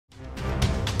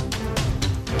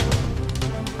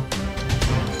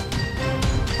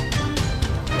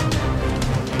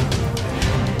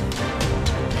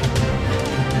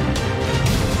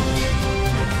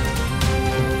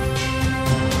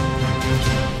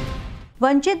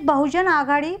वंचित बहुजन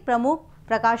आघाड़ी प्रमुख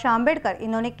प्रकाश आंबेडकर,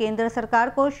 इन्होंने केंद्र सरकार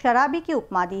को शराबी की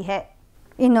उपमा दी है।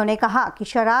 इन्होंने कहा कि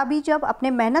शराबी जब अपने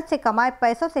मेहनत से कमाए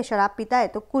पैसों से शराब पीता है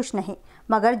तो कुछ नहीं,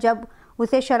 मगर जब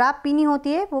उसे शराब पीनी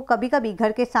होती है वो कभी कभी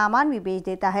घर के सामान भी बेच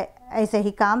देता है। ऐसे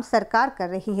ही काम सरकार कर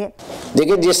रही है।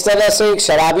 देखिए, जिस तरह से एक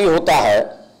शराबी होता है,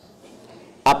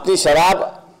 अपनी शराब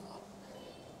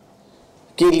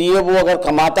के लिए वो अगर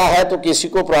कमाता है तो किसी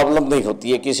को प्रॉब्लम नहीं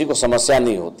होती है, किसी को समस्या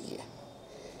नहीं होती है।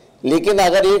 लेकिन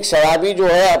अगर एक शराबी जो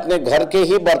है अपने घर के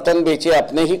ही बर्तन बेचे,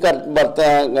 अपने ही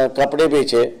कपड़े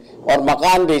बेचे और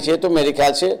मकान बेचे, तो मेरे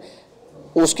ख्याल से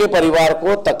उसके परिवार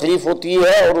को तकलीफ होती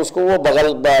है और उसको वो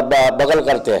बगल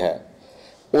करते हैं।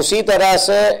 उसी तरह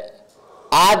से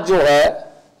आज जो है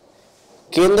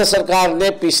केंद्र सरकार ने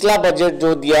पिछला बजट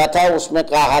जो दिया था उसमें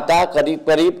कहा था करीब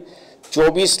करीब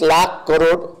 24 लाख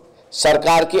करोड़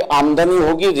सरकार की आमदनी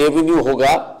होगी, रेवेन्यू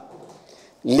होगा।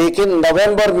 लेकिन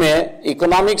नवंबर में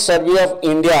economic survey of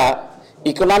India,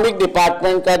 economic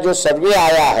department का जो सर्वे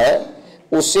आया है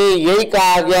उससे यही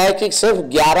कहा गया है कि सिर्फ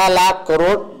 11 लाख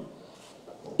करोड़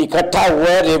इकट्ठा हुआ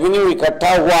है, रेवेन्यू इकट्ठा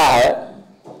हुआ है।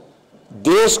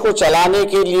 देश को चलाने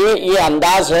के लिए ये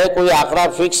अंदाज है, कोई आंकड़ा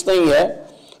फिक्स नहीं है।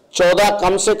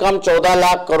 कम से कम 14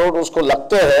 लाख करोड़ उसको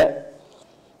लगते हैं।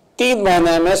 3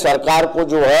 महीने में सरकार को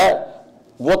जो है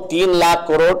वो 3 लाख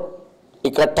करोड़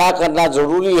इकट्ठा करना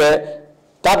जरूरी है,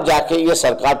 तब जाके ये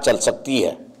सरकार चल सकती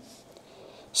है।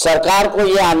 सरकार को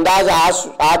ये अंदाज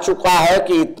आ चुका है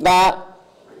कि इतना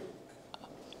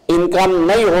इनकम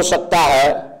नहीं हो सकता है,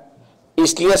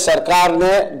 इसलिए सरकार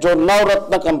ने जो नौ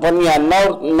रत्न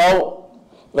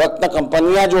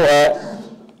कंपनियां जो है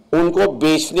उनको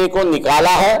बेचने को निकाला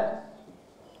है,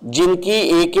 जिनकी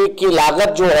एक एक की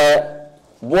लागत जो है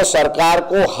वो सरकार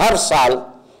को हर साल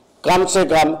कम से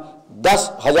कम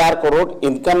 10,000 करोड़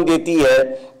इनकम देती है।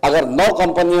 अगर 9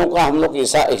 कंपनियों का हम लोग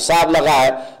हिसाब लगाए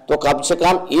तो कम से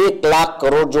कम 1 लाख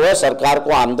करोड़ जो है सरकार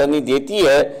को आमदनी देती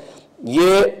है।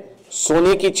 ये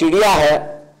सोने की चिड़िया है।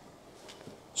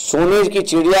 सोने की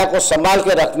चिड़िया को संभाल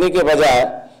के रखने के बजाय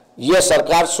ये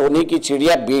सरकार सोने की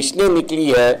चिड़िया बेचने निकली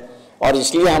है। और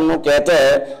इसलिए हम लोग कहते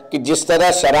हैं कि जिस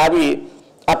तरह शराबी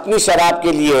अपनी शराब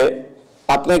के लिए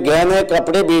अपने गहने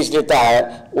कपड़े बेच देता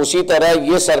है, उसी तरह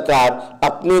ये सरकार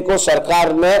अपने को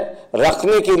सरकार में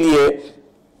रखने के लिए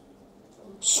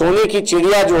सोने की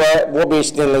चिड़िया जो है वो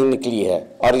बेचने निकली है।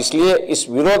 और इसलिए इस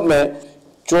विरोध में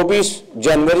 24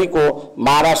 जनवरी को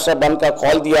महाराष्ट्र बंद का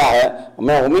कॉल दिया है।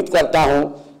 मैं उम्मीद करता हूं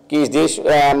कि इस देश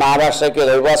महाराष्ट्र के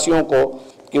रहवासियों को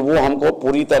कि वो हमको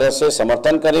पूरी तरह से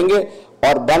समर्थन करेंगे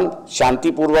और बंद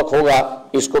शांतिपूर्वक होगा,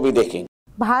 इसको भी देखेंगे।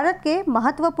 भारत के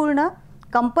महत्वपूर्ण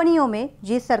कंपनियों में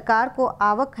जिस सरकार को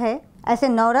आवक है, ऐसे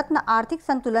नवरत्न आर्थिक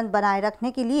संतुलन बनाए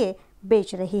रखने के लिए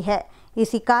बेच रही है।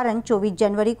 इसी कारण 24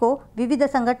 जनवरी को विविध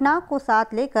संगठनों को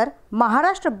साथ लेकर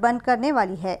महाराष्ट्र बंद करने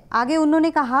वाली है। आगे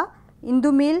उन्होंने कहा,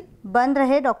 इंदु मिल बंद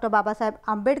रहे, डॉक्टर बाबा साहेब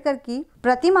आम्बेडकर की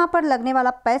प्रतिमा पर लगने वाला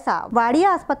पैसा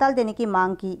वाड़िया अस्पताल देने की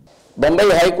मांग की। बम्बई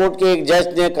हाई कोर्ट के एक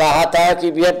जज ने कहा था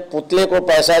कि भैया पुतले को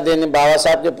पैसा देने, बाबा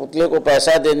साहब के पुतले को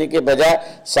पैसा देने के बजाय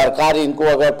सरकार इनको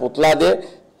अगर पुतला दे,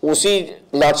 उसी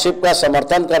लॉर्डशिप का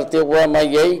समर्थन करते हुए मैं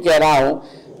यही कह रहा हूं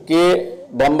कि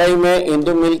बम्बई में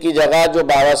इंदु मिल की जगह जो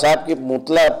बाबा साहब की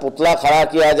पुतला खड़ा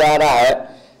किया जा रहा है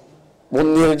वो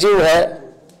निर्जीव है।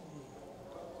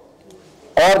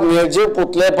 और निर्जीव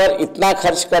पुतले पर इतना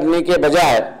खर्च करने के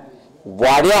बजाय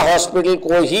वाड़िया हॉस्पिटल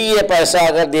को ही ये पैसा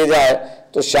अगर दे जाए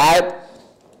तो शायद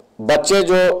बच्चे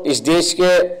जो इस देश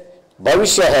के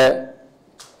भविष्य है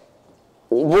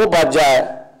वो बच जाए।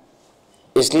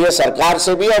 इसलिए सरकार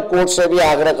से भी और कोर्ट से भी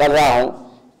आग्रह कर रहा हूं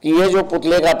कि ये जो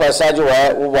पुतले का पैसा जो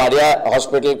है वो वाड़िया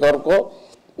हॉस्पिटल को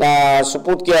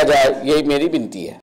सुपुर्द किया जाए, यही मेरी विनती है।